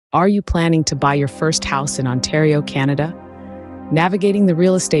Are you planning to buy your first house in Ontario, Canada? Navigating the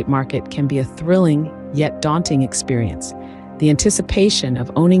real estate market can be a thrilling yet daunting experience. The anticipation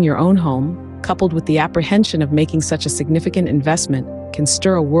of owning your own home, coupled with the apprehension of making such a significant investment, can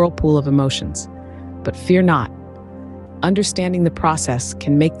stir a whirlpool of emotions. But fear not. Understanding the process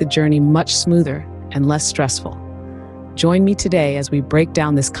can make the journey much smoother and less stressful. Join me today as we break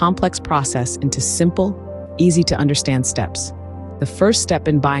down this complex process into simple, easy-to-understand steps. The first step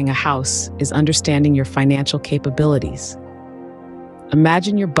in buying a house is understanding your financial capabilities.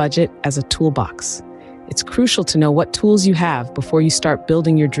 Imagine your budget as a toolbox. It's crucial to know what tools you have before you start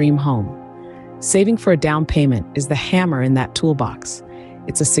building your dream home. Saving for a down payment is the hammer in that toolbox.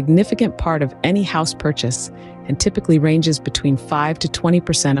 It's a significant part of any house purchase and typically ranges between 5 to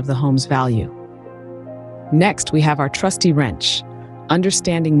 20% of the home's value. Next, we have our trusty wrench,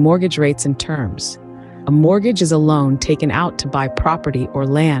 understanding mortgage rates and terms. A mortgage is a loan taken out to buy property or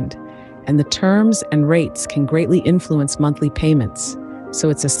land, and the terms and rates can greatly influence monthly payments,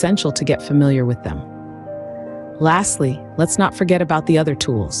 so it's essential to get familiar with them. Lastly, let's not forget about the other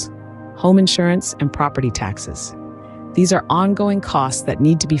tools: home insurance and property taxes. These are ongoing costs that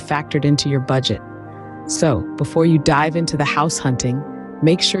need to be factored into your budget. So, before you dive into the house hunting,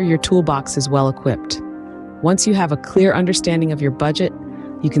 make sure your toolbox is well equipped. Once you have a clear understanding of your budget,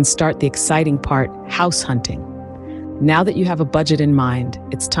 you can start the exciting part, house hunting. Now that you have a budget in mind,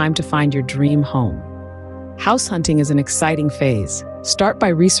 it's time to find your dream home. House hunting is an exciting phase. Start by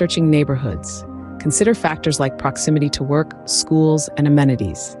researching neighborhoods. Consider factors like proximity to work, schools, and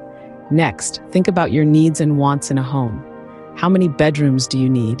amenities. Next, think about your needs and wants in a home. How many bedrooms do you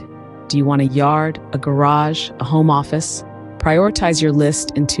need? Do you want a yard, a garage, a home office? Prioritize your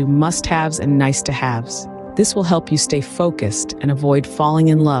list into must-haves and nice-to-haves. This will help you stay focused and avoid falling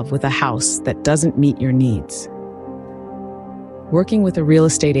in love with a house that doesn't meet your needs. Working with a real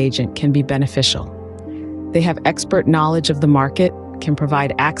estate agent can be beneficial. They have expert knowledge of the market, can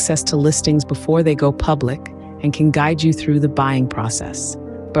provide access to listings before they go public, and can guide you through the buying process.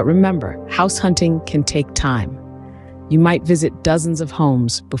 But remember, house hunting can take time. You might visit dozens of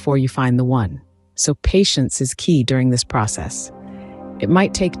homes before you find the one, so patience is key during this process. It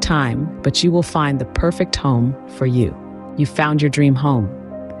might take time, but you will find the perfect home for you. You found your dream home.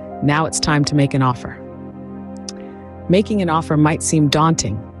 Now it's time to make an offer. Making an offer might seem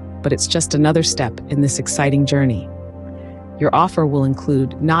daunting, but it's just another step in this exciting journey. Your offer will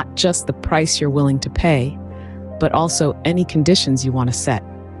include not just the price you're willing to pay, but also any conditions you want to set.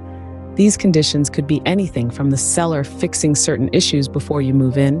 These conditions could be anything from the seller fixing certain issues before you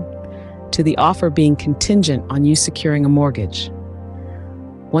move in, to the offer being contingent on you securing a mortgage.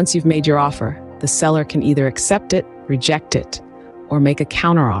 Once you've made your offer, the seller can either accept it, reject it, or make a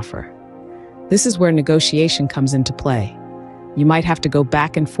counteroffer. This is where negotiation comes into play. You might have to go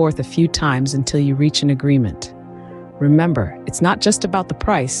back and forth a few times until you reach an agreement. Remember, it's not just about the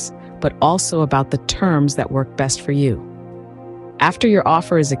price, but also about the terms that work best for you. After your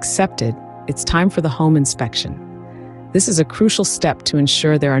offer is accepted, it's time for the home inspection. This is a crucial step to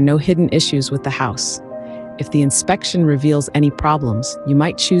ensure there are no hidden issues with the house. If the inspection reveals any problems, you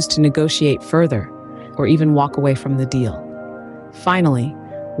might choose to negotiate further or even walk away from the deal. Finally,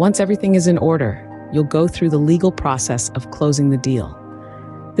 once everything is in order, you'll go through the legal process of closing the deal.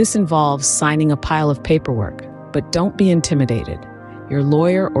 This involves signing a pile of paperwork, but don't be intimidated. Your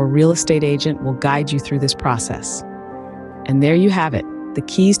lawyer or real estate agent will guide you through this process. And there you have it. The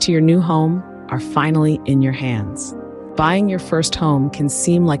keys to your new home are finally in your hands. Buying your first home can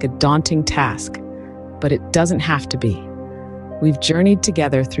seem like a daunting task, but it doesn't have to be. We've journeyed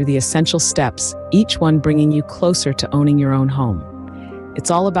together through the essential steps, each one bringing you closer to owning your own home.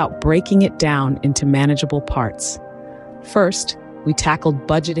 It's all about breaking it down into manageable parts. First, we tackled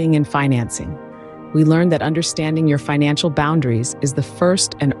budgeting and financing. We learned that understanding your financial boundaries is the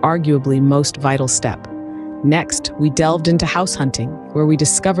first and arguably most vital step. Next, we delved into house hunting, where we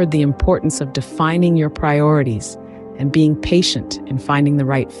discovered the importance of defining your priorities and being patient in finding the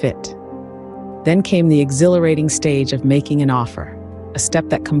right fit. Then came the exhilarating stage of making an offer, a step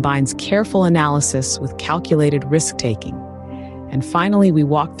that combines careful analysis with calculated risk-taking. And finally, we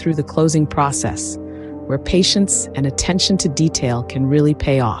walked through the closing process, where patience and attention to detail can really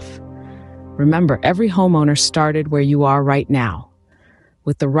pay off. Remember, every homeowner started where you are right now.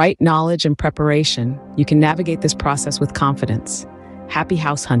 With the right knowledge and preparation, you can navigate this process with confidence. Happy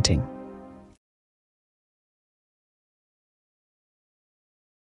house hunting!